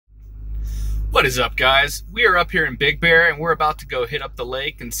What is up, guys? We are up here in Big Bear and we're about to go hit up the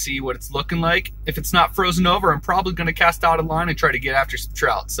lake and see what it's looking like. If it's not frozen over, I'm probably going to cast out a line and try to get after some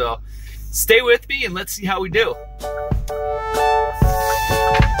trout. So stay with me and let's see how we do.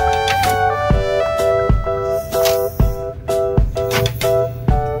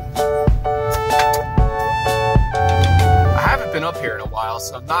 I haven't been up here in a while,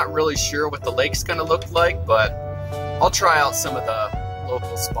 so I'm not really sure what the lake's going to look like, but I'll try out some of the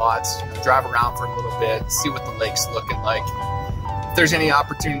local spots, drive around for a little bit, see what the lake's looking like. If there's any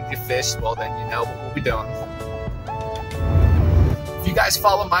opportunity to fish, well then you know what we'll be doing. If you guys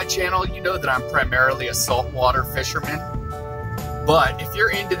follow my channel, you know that I'm primarily a saltwater fisherman. But if you're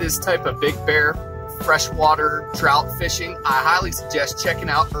into this type of Big Bear freshwater trout fishing, I highly suggest checking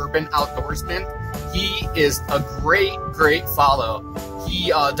out Urban Outdoorsman. He is a great follow. He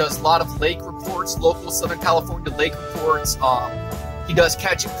does a lot of lake reports, local Southern California lake reports. He does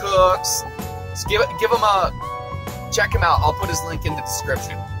catch and cooks. Just give him a check him out. I'll put his link in the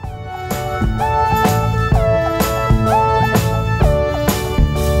description.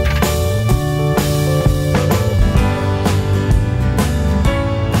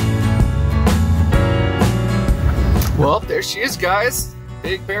 Well, there she is, guys.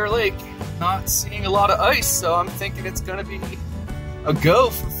 Big Bear Lake. Not seeing a lot of ice, so I'm thinking it's gonna be a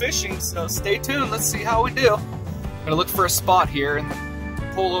go for fishing. So stay tuned. Let's see how we do. I'm gonna look for a spot here and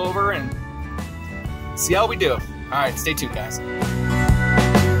pull over and see how we do. All right, stay tuned, guys.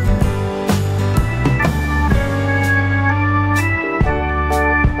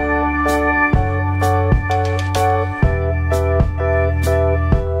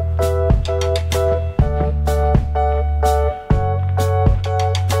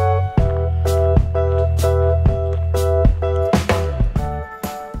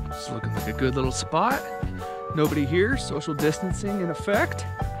 It's looking like a good little spot. Nobody here, social distancing in effect.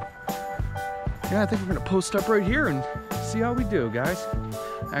 Yeah, I think we're gonna post up right here and see how we do, guys.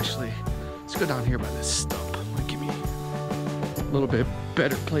 Actually, let's go down here by this stump. Might give me a little bit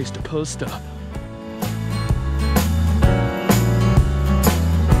better place to post up.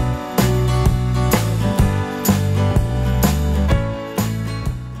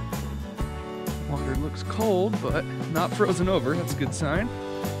 Water looks cold, but not frozen over. That's a good sign.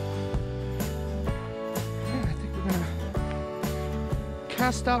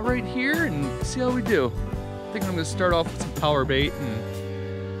 Cast out right here and see how we do. I think I'm gonna start off with some power bait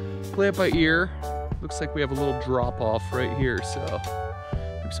and play it by ear. Looks like we have a little drop off right here, so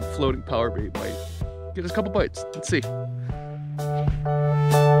maybe some floating power bait might get us a couple bites. Let's see.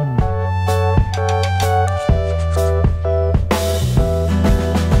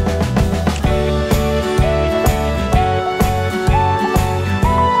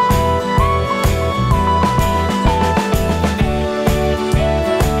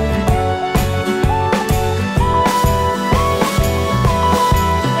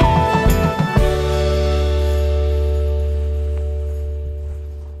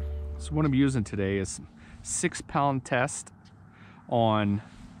 What I'm using today is 6-pound test on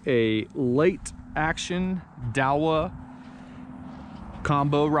a late action Daiwa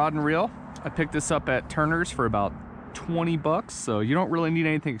combo rod and reel. I picked this up at Turner's for about 20 bucks, so you don't really need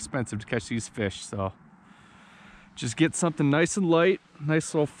anything expensive to catch these fish. So just get something nice and light,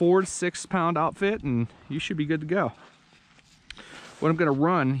 nice little 4 to 6 pound outfit, and you should be good to go. What I'm gonna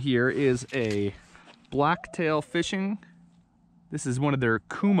run here is a blacktail fishing. This is one of their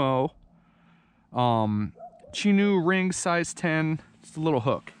Kumo Chinu ring size 10, just a little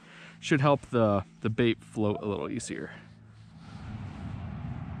hook. Should help the bait float a little easier.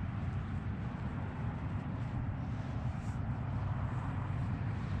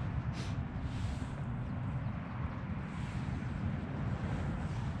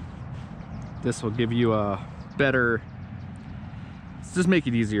 This will give you a better, just make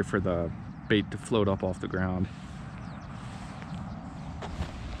it easier for the bait to float up off the ground.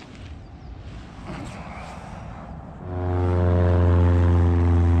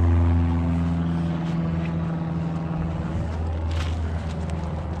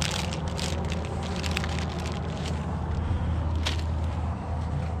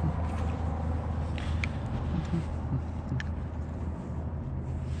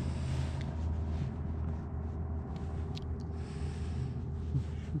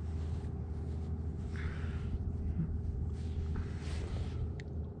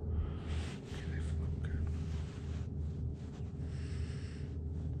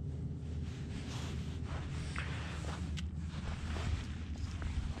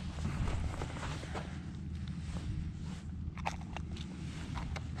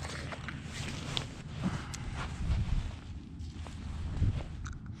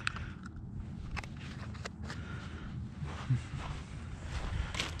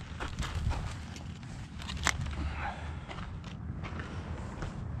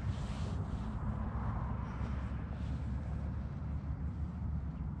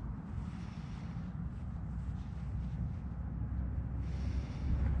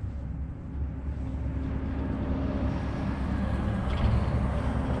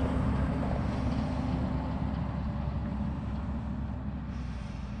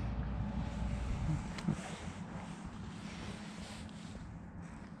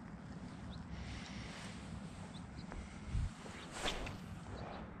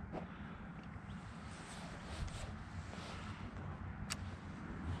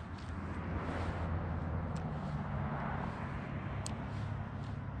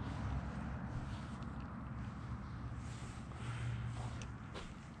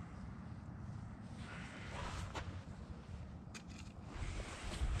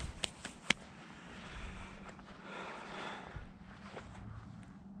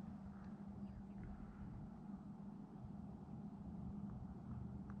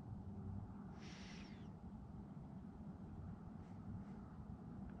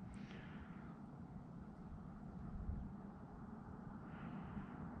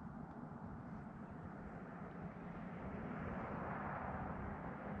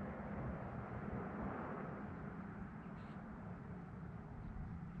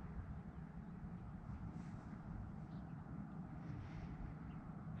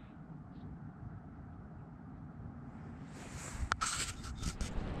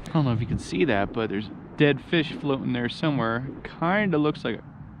 I don't know if you can see that, but there's dead fish floating there somewhere. Kind of looks like a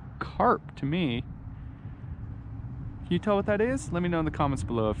carp to me. Can you tell what that is? Let me know in the comments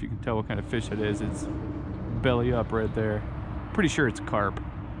below if you can tell what kind of fish it is. It's belly up right there. Pretty sure it's carp.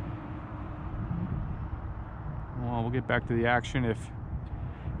 Well, we'll get back to the action if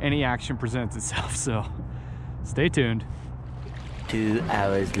any action presents itself, so stay tuned. 2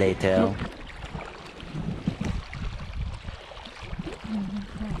 hours later.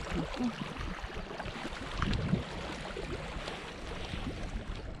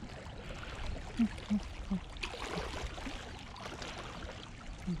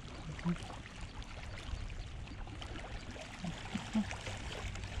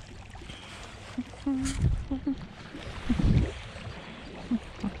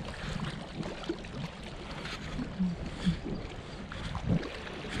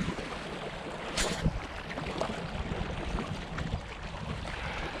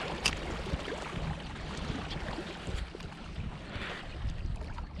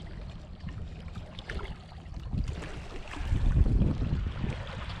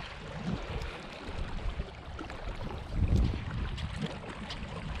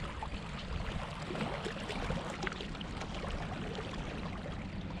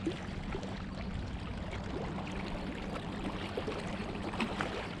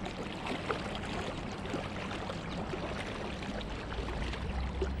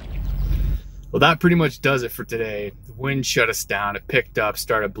 Well, that pretty much does it for today. The wind shut us down. It picked up,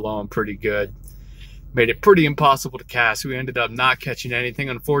 started blowing pretty good. Made it pretty impossible to cast. We ended up not catching anything,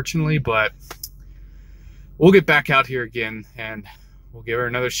 unfortunately, but we'll get back out here again and we'll give her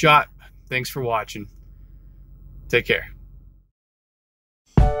another shot. Thanks for watching. Take care.